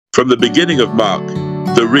From the beginning of Mark,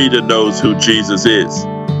 the reader knows who Jesus is,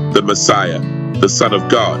 the Messiah, the Son of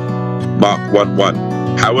God, Mark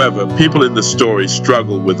 1:1. However, people in the story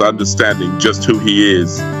struggle with understanding just who he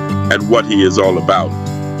is and what he is all about,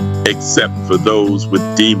 except for those with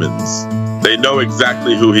demons. They know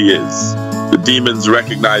exactly who he is. The demons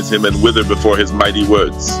recognize him and wither before his mighty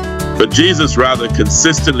words. But Jesus rather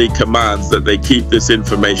consistently commands that they keep this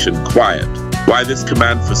information quiet. Why this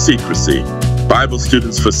command for secrecy? Bible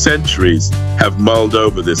students for centuries have mulled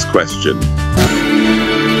over this question.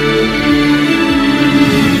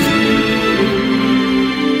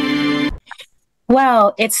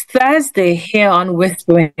 Well, it's Thursday here on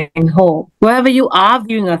Whispering Hope. Wherever you are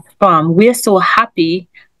viewing us from, we're so happy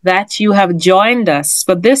that you have joined us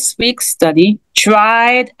for this week's study,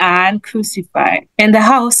 Tried and Crucified. In the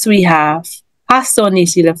house, we have Pastor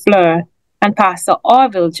Onesi LaFleur and Pastor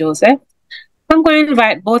Orville Joseph. I'm going to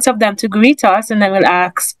invite both of them to greet us, and then we'll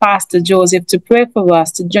ask Pastor Joseph to pray for us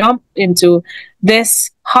to jump into this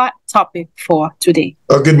hot topic for today.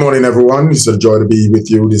 Good morning, everyone. It's a joy to be with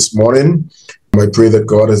you this morning. I pray that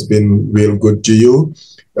God has been real good to you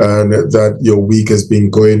and that your week has been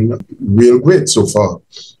going real great so far,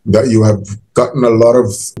 that you have gotten a lot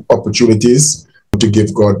of opportunities to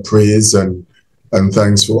give God praise and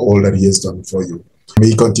thanks for all that he has done for you. May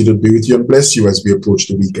he continue to be with you and bless you as we approach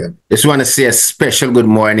the weekend. Just want to say a special good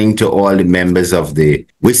morning to all the members of the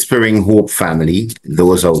Whispering Hope family,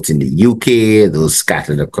 those out in the UK, those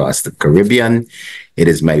scattered across the Caribbean. It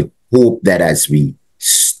is my hope that as we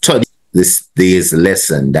study this day's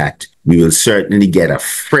lesson, that we will certainly get a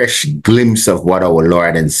fresh glimpse of what our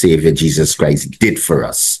Lord and Savior Jesus Christ did for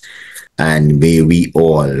us. And may we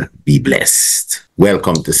all be blessed.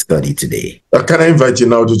 Welcome to study today. Can I invite you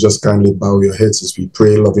now to just kindly bow your heads as we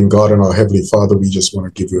pray? Loving God and our Heavenly Father, we just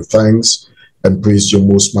want to give you thanks and praise your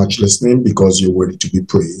most matchless name because you're worthy to be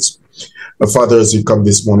praised. Father, as we come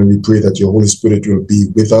this morning, we pray that your Holy Spirit will be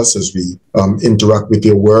with us as we interact with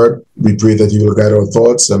your word. We pray that you will guide our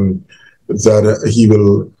thoughts and that he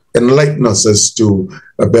will enlighten us as to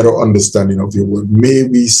a better understanding of your word. May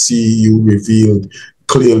we see you revealed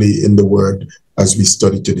clearly in the word as we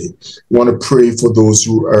study today. I want to pray for those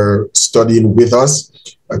who are studying with us.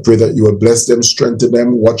 I pray that you will bless them, strengthen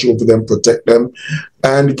them, watch over them, protect them,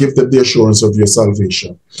 and give them the assurance of your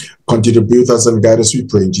salvation. Continue to be with us and guide us, we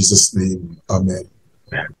pray in Jesus' name. Amen.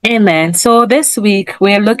 Amen. So this week,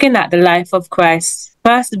 we're looking at the life of Christ,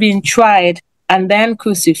 first being tried and then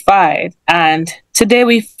crucified. And today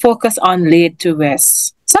we focus on laid to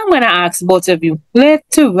rest. So I'm going to ask both of you, laid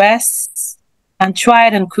to rest and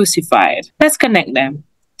tried and crucified. Let's connect them.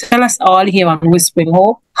 Tell us all here on Whispering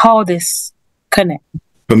Hope how this connects.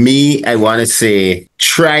 For me, I want to say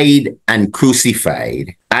tried and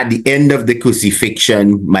crucified. At the end of the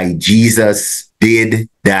crucifixion, my Jesus did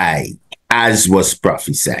die, as was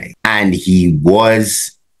prophesied, and he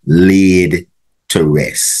was laid to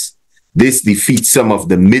rest. This defeats some of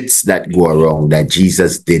the myths that go around that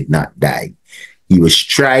Jesus did not die. He was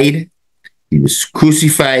tried, he was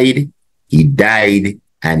crucified, he died,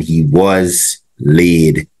 and he was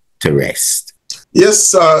laid to rest. Yes,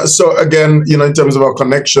 so again, in terms of our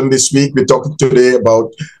connection this week, we're talking today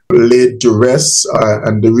about laid to rest.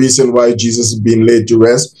 And the reason why Jesus is being laid to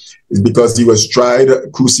rest is because he was tried,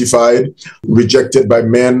 crucified, rejected by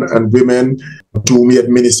men and women to whom he had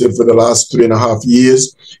ministered for the last 3.5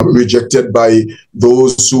 years, rejected by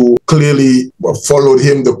those who clearly followed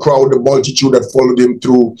him, the crowd, the multitude that followed him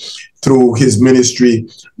through his ministry.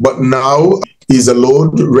 But now he's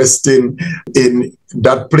alone, resting in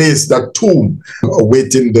that place, that tomb,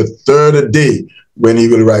 awaiting the third day when he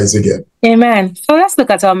will rise again. Amen. So let's look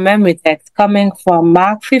at our memory text coming from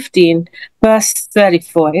Mark 15, verse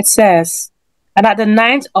 34. It says, "And at the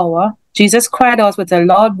 9th hour, Jesus cried out with a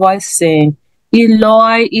loud voice, saying,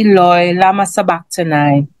 Eloi, Eloi, lama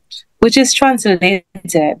sabachthani," which is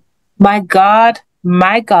translated, my God,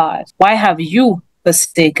 why have you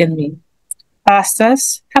forsaken me?"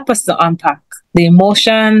 Pastors, help us to unpack the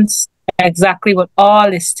emotions, exactly what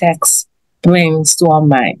all this text brings to our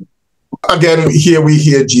mind. Again, here we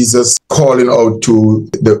hear Jesus calling out to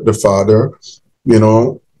the Father,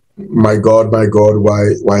 my God,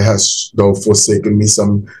 why hast thou forsaken me?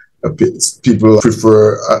 Some people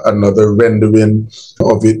prefer another rendering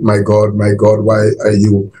of it, my God, why are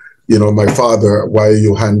you my Father, why are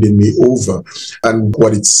you handing me over? And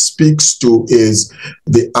what it speaks to is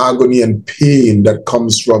the agony and pain that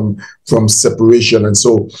comes from separation. And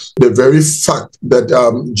so the very fact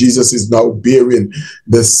that Jesus is now bearing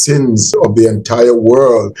the sins of the entire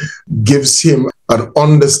world gives him an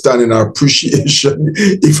understanding, an appreciation,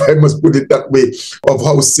 if I must put it that way, of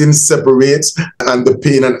how sin separates and the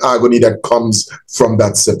pain and agony that comes from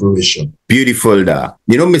that separation. Beautiful, da.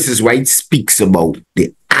 Mrs. White speaks about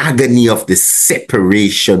the agony of the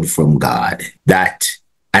separation from God, that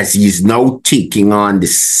as he's now taking on the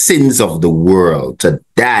sins of the world to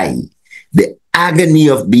die, the agony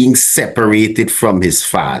of being separated from his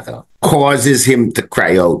Father causes him to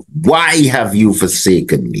cry out, "Why have you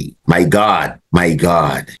forsaken me? My God,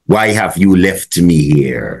 why have you left me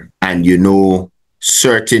here?" And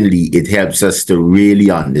certainly it helps us to really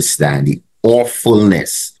understand the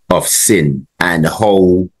awfulness of sin and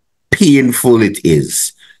how painful it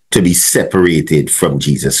is to be separated from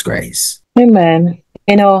Jesus Christ. Amen.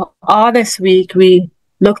 All this week we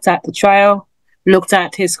looked at the trial, looked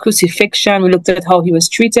at his crucifixion, we looked at how he was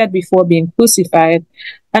treated before being crucified,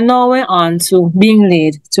 and now we're on to being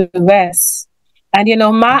laid to rest. And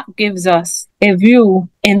Mark gives us a view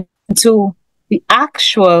into the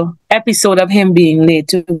actual episode of him being laid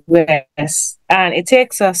to rest. And it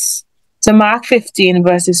takes us to Mark 15,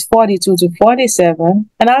 verses 42 to 47.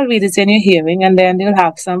 And I'll read it in your hearing, and then they'll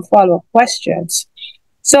have some follow-up questions.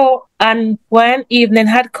 So, and when evening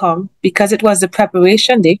had come, because it was the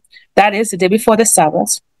preparation day, that is, the day before the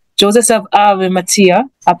Sabbath, Joseph of Arimathea,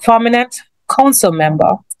 a prominent council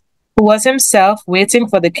member, who was himself waiting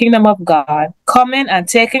for the kingdom of God, coming and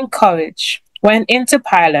taking courage, went into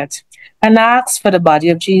Pilate and asked for the body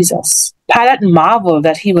of Jesus. Pilate marveled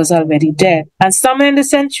that he was already dead, and summoning the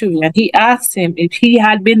centurion, he asked him if he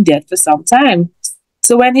had been dead for some time.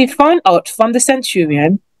 So when he found out from the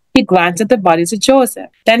centurion, he granted the body to Joseph.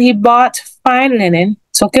 Then he bought fine linen,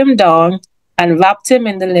 took him down, and wrapped him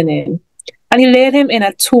in the linen. And he laid him in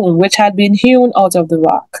a tomb which had been hewn out of the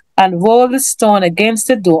rock, and rolled the stone against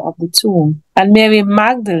the door of the tomb. And Mary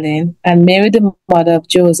Magdalene and Mary the mother of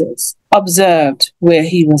Joseph observed where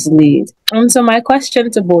he was laid. And so my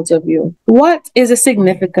question to both of you, what is the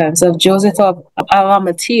significance of Joseph of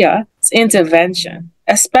Arimathea's intervention,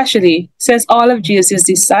 especially since all of Jesus'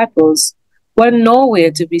 disciples were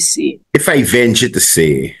nowhere to be seen? If I venture to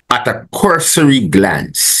say, at a cursory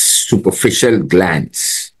glance, superficial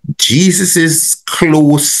glance, Jesus's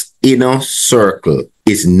close inner circle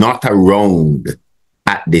is not around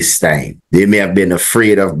at this time. They may have been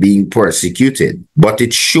afraid of being persecuted, but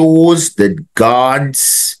it shows that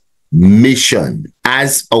God's mission,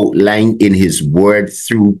 as outlined in his word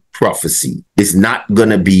through prophecy, is not going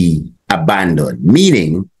to be abandoned.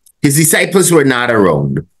 Meaning, his disciples were not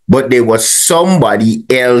around, but there was somebody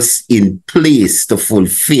else in place to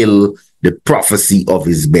fulfill the prophecy of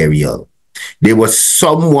his burial. There was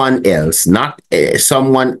someone else, not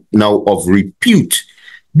someone now of repute,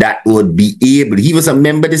 that would be able. He was a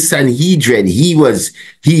member of the Sanhedrin.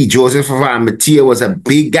 Joseph of Arimathea was a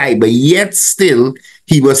big guy, but yet still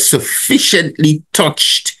he was sufficiently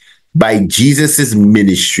touched by Jesus's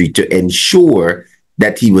ministry to ensure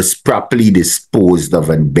that he was properly disposed of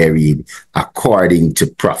and buried according to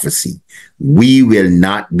prophecy. We will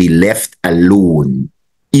not be left alone,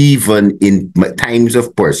 even in times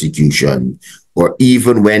of persecution, or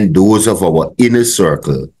even when those of our inner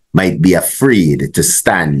circle might be afraid to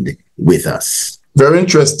stand with us. Very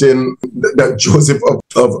interesting that Joseph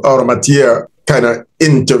of Arimathea kind of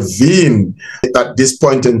intervened at this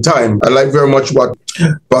point in time. I like very much what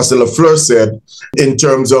Pastor LaFleur said in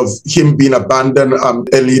terms of him being abandoned,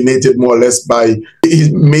 alienated more or less by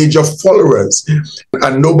his major followers,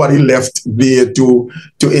 and nobody left there to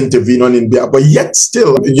intervene on him there. But yet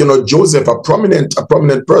still, Joseph, a prominent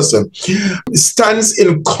person, stands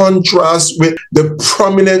in contrast with the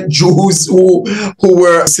prominent Jews who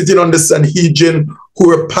were sitting on the Sanhedrin, who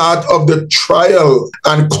were part of the trial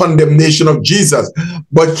and condemnation of Jesus.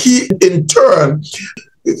 But he, in turn,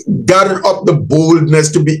 gathered up the boldness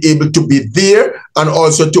to be able to be there and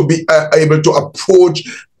also to be able to approach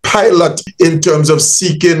Pilate in terms of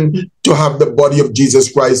seeking to have the body of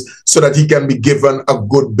Jesus Christ so that he can be given a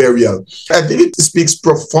good burial. I think it speaks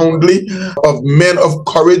profoundly of men of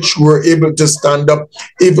courage who were able to stand up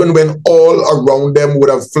even when all around them would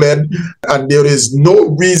have fled, and there is no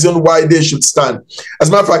reason why they should stand. As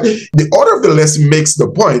a matter of fact, the order of the lesson makes the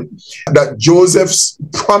point that Joseph's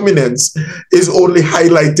prominence is only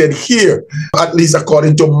highlighted here, at least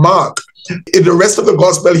according to Mark. In the rest of the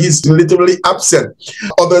gospel, he's literally absent.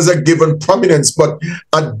 Others are given prominence, but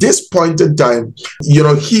at this point in time, you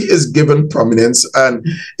know, he is given prominence, and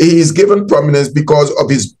he is given prominence because of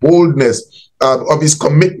his boldness, of his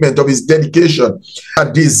commitment, of his dedication,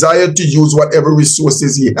 a desire to use whatever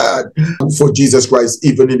resources he had for Jesus Christ,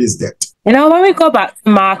 even in his death. You know, when we go back to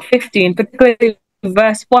Mark 15, particularly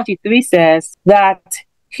verse 43 says that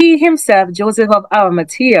he himself, Joseph of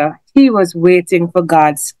Arimathea, he was waiting for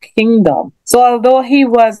God's kingdom. So although he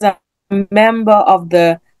was a member of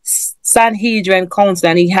the Sanhedrin council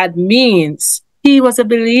and he had means, he was a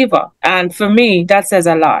believer. And for me, that says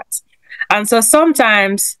a lot. And so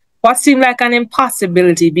sometimes what seemed like an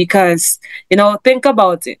impossibility, because, you know, think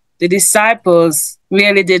about it. The disciples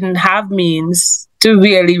really didn't have means to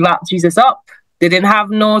really wrap Jesus up. They didn't have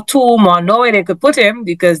no tomb or no way they could put him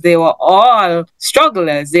because they were all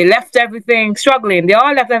strugglers. They left everything struggling. They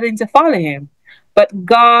all left everything to follow him. But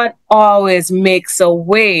God always makes a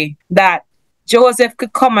way that Joseph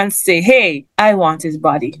could come and say, hey, I want his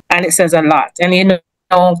body. And it says a lot. And you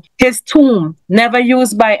know, his tomb, never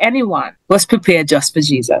used by anyone, was prepared just for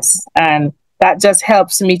Jesus. And that just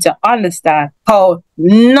helps me to understand how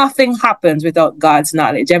nothing happens without God's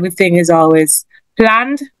knowledge. Everything is always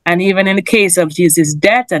planned, and even in the case of Jesus'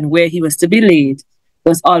 death and where he was to be laid,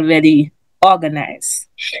 was already organized.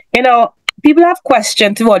 You know, people have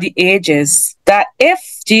questioned throughout the ages that if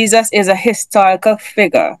Jesus is a historical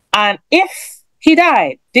figure, and if he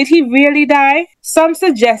died, did he really die? Some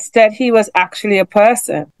suggest that he was actually a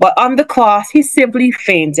person, but on the cross, he simply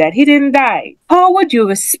fainted. He didn't die. How would you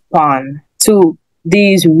respond to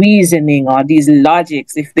these reasoning or these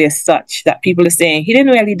logics, if there's such, that people are saying he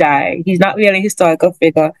didn't really die, he's not really a historical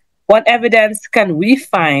figure? What evidence can we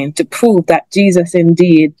find to prove that Jesus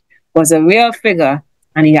indeed was a real figure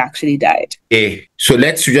and he actually died? Okay, so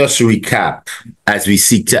let's just recap as we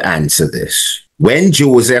seek to answer this. When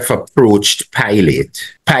Joseph approached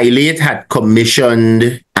Pilate, Pilate had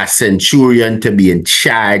commissioned a centurion to be in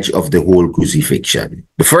charge of the whole crucifixion.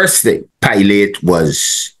 The first thing, Pilate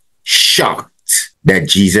was shocked that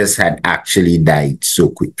Jesus had actually died so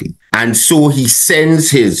quickly. And so he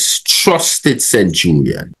sends his trusted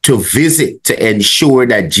centurion to visit to ensure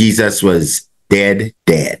that Jesus was dead.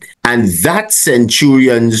 And that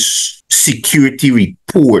centurion's security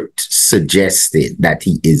report suggested that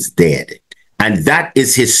he is dead. And that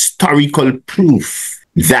is historical proof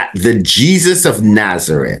that the Jesus of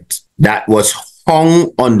Nazareth that was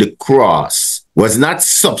hung on the cross was not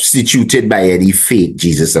substituted by any fake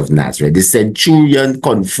Jesus of Nazareth. The centurion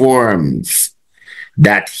confirms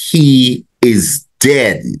that he is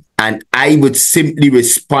dead. And I would simply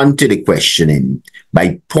respond to the questioning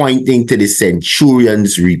by pointing to the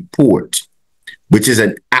centurion's report, which is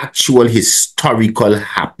an actual historical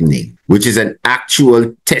happening, which is an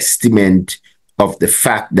actual testament of the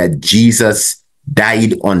fact that Jesus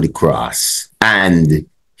died on the cross, and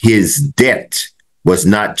his death was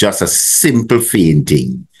not just a simple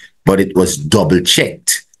fainting, but it was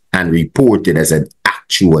double-checked and reported as an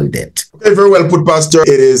actual death. Very well put, Pastor.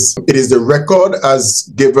 It is the record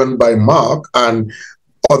as given by Mark and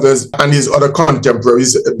others, and his other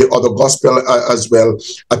contemporaries, the other gospel as well,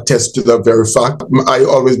 attest to that very fact. I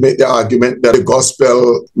always make the argument that the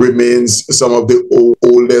gospel remains some of the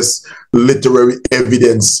oldest literary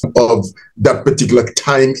evidence of that particular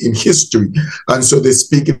time in history. And so they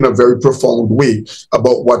speak in a very profound way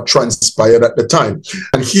about what transpired at the time.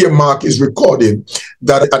 And here Mark is recording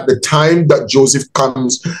that at the time that Joseph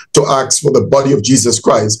comes to ask for the body of Jesus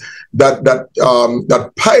Christ, that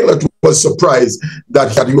Pilate was surprised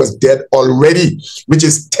that he was dead already, which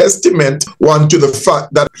is testament, one, to the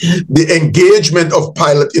fact that the engagement of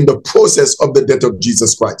Pilate in the process of the death of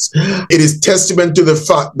Jesus Christ. It is testament to the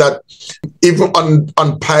fact that even on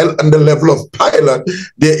the level of Pilate,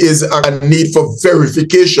 there is a need for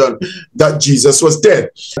verification that Jesus was dead.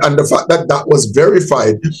 And the fact that that was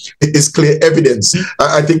verified is clear evidence.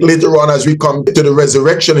 I think later on, as we come to the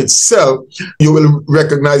resurrection itself, you will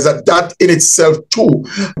recognize that that in itself too,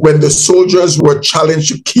 when the soldiers were challenged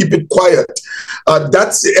to keep it quiet,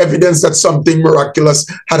 that's the evidence that something miraculous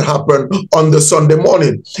had happened on the Sunday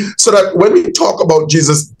morning. So that when we talk about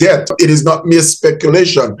Jesus' death, it is not mere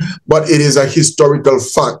speculation, but it is a historical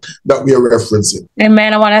fact that we are referencing.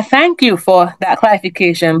 Amen. I want to thank you for that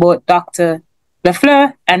clarification, both Dr.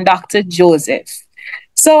 LaFleur and Dr. Joseph.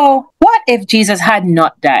 So what if Jesus had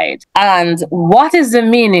not died? And what is the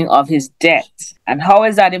meaning of his death? And how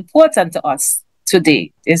is that important to us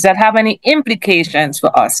today? Does that have any implications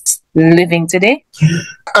for us living today?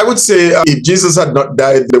 I would say if Jesus had not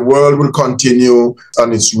died, the world will continue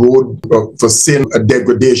on its road for sin,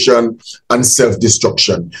 degradation, and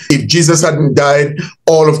self-destruction. If Jesus hadn't died,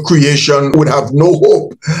 all of creation would have no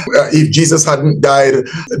hope. If Jesus hadn't died,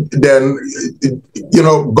 then,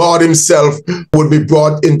 God himself would be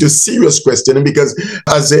brought into serious questioning, because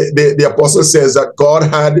as the apostle says that God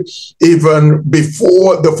had, even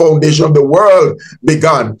before the foundation of the world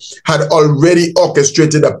began, had already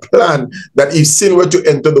orchestrated a plan that if sin were to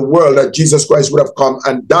enter the world, that Jesus Christ would have come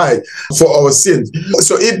and died for our sins.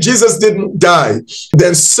 So if Jesus didn't die,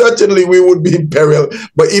 then certainly we would be in peril.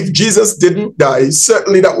 But if Jesus didn't die,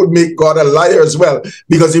 certainly that would make God a liar as well,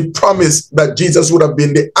 because he promised that Jesus would have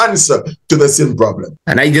been the answer to the sin problem.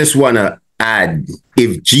 And I just want to add,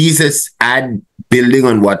 if Jesus had, building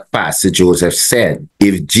on what Pastor Joseph said,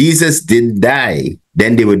 if Jesus didn't die,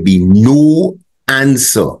 then there would be no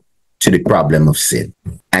answer to the problem of sin.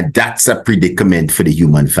 And that's a predicament for the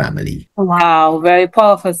human family. Wow, very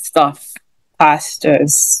powerful stuff,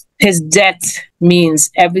 pastors. His death means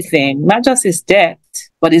everything, not just his death,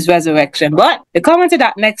 but his resurrection. But we're coming to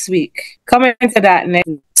that next week.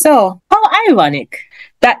 So, how ironic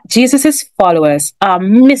that Jesus' followers are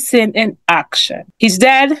missing in action. He's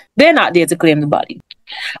dead, they're not there to claim the body.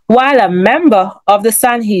 While a member of the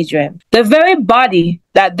Sanhedrin, the very body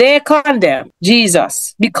that they condemn,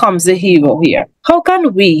 Jesus, becomes the hero here. How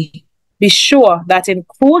can we be sure that in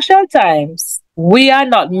crucial times, we are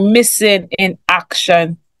not missing in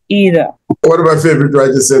action either? One of my favorite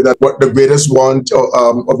writers said that what the greatest want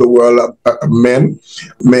of the world are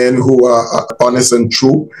men who are honest and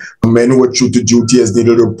true, men who are true to duty as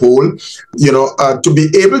needle to pole. To be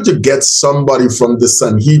able to get somebody from the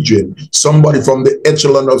Sanhedrin, somebody from the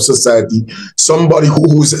echelon of society, somebody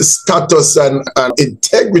whose status and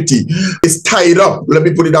integrity is tied up, let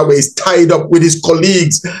me put it that way, is tied up with his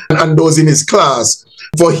colleagues and those in his class.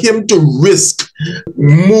 For him to risk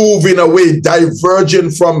moving away,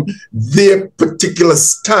 diverging from their particular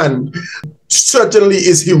stand, certainly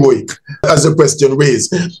is heroic, as the question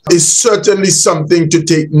raised. Is certainly something to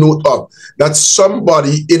take note of, that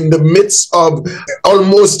somebody in the midst of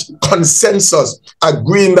almost consensus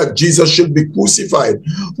agreeing that Jesus should be crucified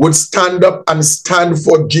would stand up and stand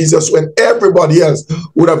for Jesus when everybody else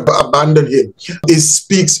would have abandoned him. It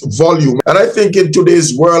speaks volume. And I think in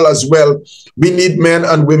today's world as well, we need men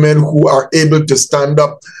and women who are able to stand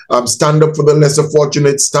up for the lesser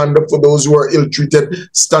fortunate, stand up for those who are ill-treated,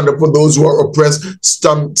 stand up for those who are oppressed,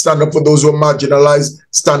 stand up for those who are marginalized,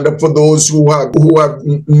 stand up for those who have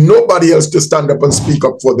nobody else to stand up and speak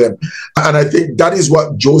up for them. And I think that is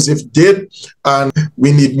what Joseph did, and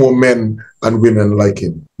we need more men and women like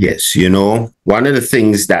him. Yes, one of the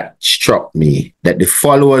things that struck me, that the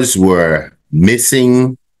followers were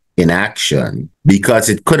missing in action, because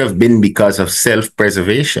it could have been because of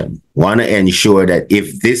self-preservation. Want to ensure that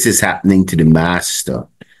if this is happening to the master,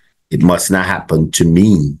 it must not happen to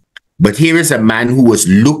me. But here is a man who was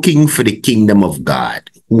looking for the kingdom of God,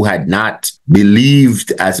 who had not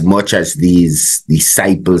believed as much as these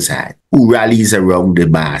disciples had, who rallies around the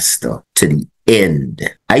master to the end.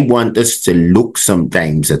 I want us to look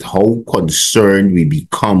sometimes at how concerned we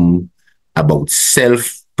become about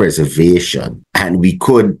self-preservation. And we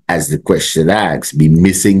could, as the question asks, be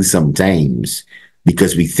missing sometimes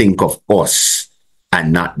because we think of us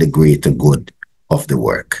and not the greater good of the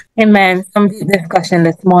work. Amen. Some discussion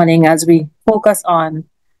this morning as we focus on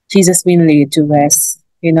Jesus being laid to rest.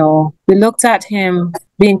 We looked at him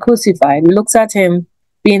being crucified. We looked at him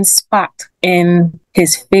being spat in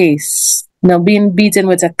his face, being beaten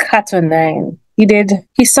with a cat o' nine.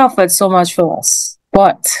 He suffered so much for us,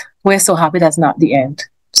 but we're so happy that's not the end.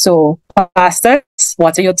 So, pastors,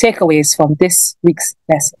 what are your takeaways from this week's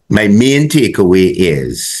lesson? My main takeaway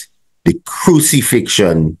is the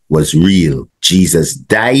crucifixion was real. Jesus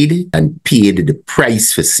died and paid the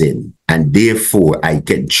price for sin, and therefore I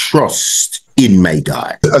can trust in my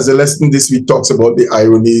God. As the lesson this week talks about the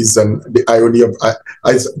ironies and the irony of,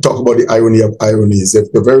 I talk about the irony of ironies.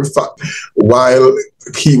 If the very fact, while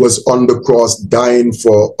he was on the cross dying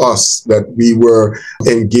for us, that we were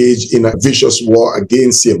engaged in a vicious war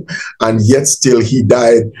against him, and yet still he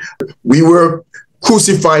died. We were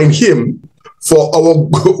crucifying him for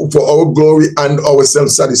our glory and our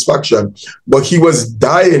self-satisfaction, but he was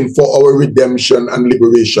dying for our redemption and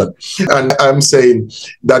liberation. And I'm saying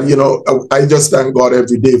that, I just thank God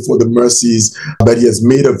every day for the mercies that he has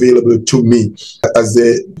made available to me. As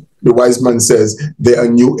the wise man says, they are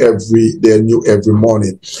new every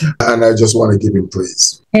morning. And I just want to give him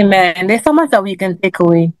praise. Amen. There's so much that we can take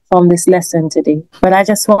away from this lesson today. But I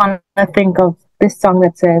just want to think of this song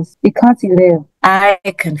that says, because you live, I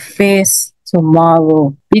can face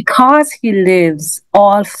tomorrow. Because he lives,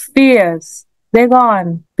 all fears, they're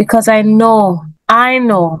gone. Because I know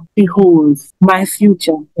he holds my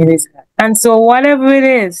future in his hand. And so whatever it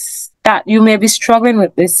is that you may be struggling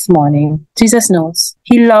with this morning, Jesus knows.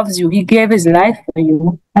 He loves you. He gave his life for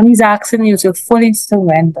you. And he's asking you to fully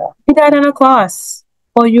surrender. He died on a cross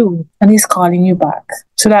for you. And he's calling you back.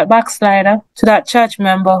 To that backslider, to that church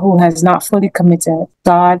member who has not fully committed,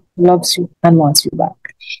 God loves you and wants you back.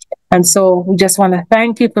 And so we just want to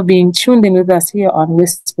thank you for being tuned in with us here on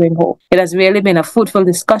Whispering Hope. It has really been a fruitful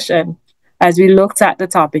discussion as we looked at the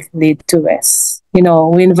topic laid to rest. You know,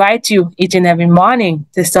 we invite you each and every morning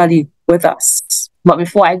to study with us. But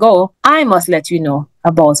before I go, I must let you know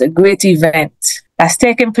about a great event that's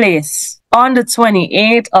taking place on the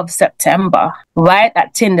 28th of September, right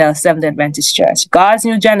at Tyndale Seventh Adventist Church. God's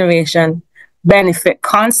New Generation Benefit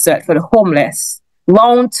Concert for the Homeless.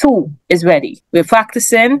 Round 2 is ready. We're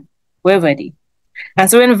practicing, we're ready. And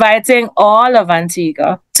so we're inviting all of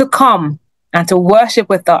Antigua to come and to worship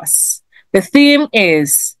with us. The theme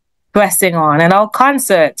is Pressing On, and our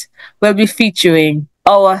concert will be featuring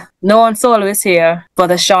our known soloist here,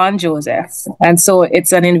 Brother Sean Joseph. And so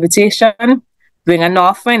it's an invitation. Bring an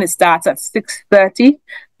offering. It starts at 6:30.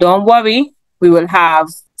 Don't worry. We will have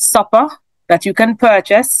supper that you can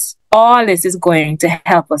purchase. All this is going to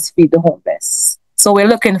help us feed the homeless. So we're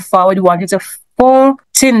looking forward. We want you to full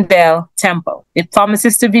Tyndale Temple. It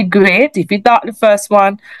promises to be great. If you thought the first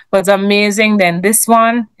one was amazing, then this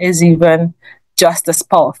one is even just as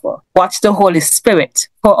powerful. Watch the Holy Spirit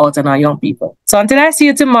pour out on our young people. So until I see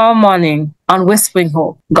you tomorrow morning on Whispering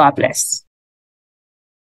Hope, God bless.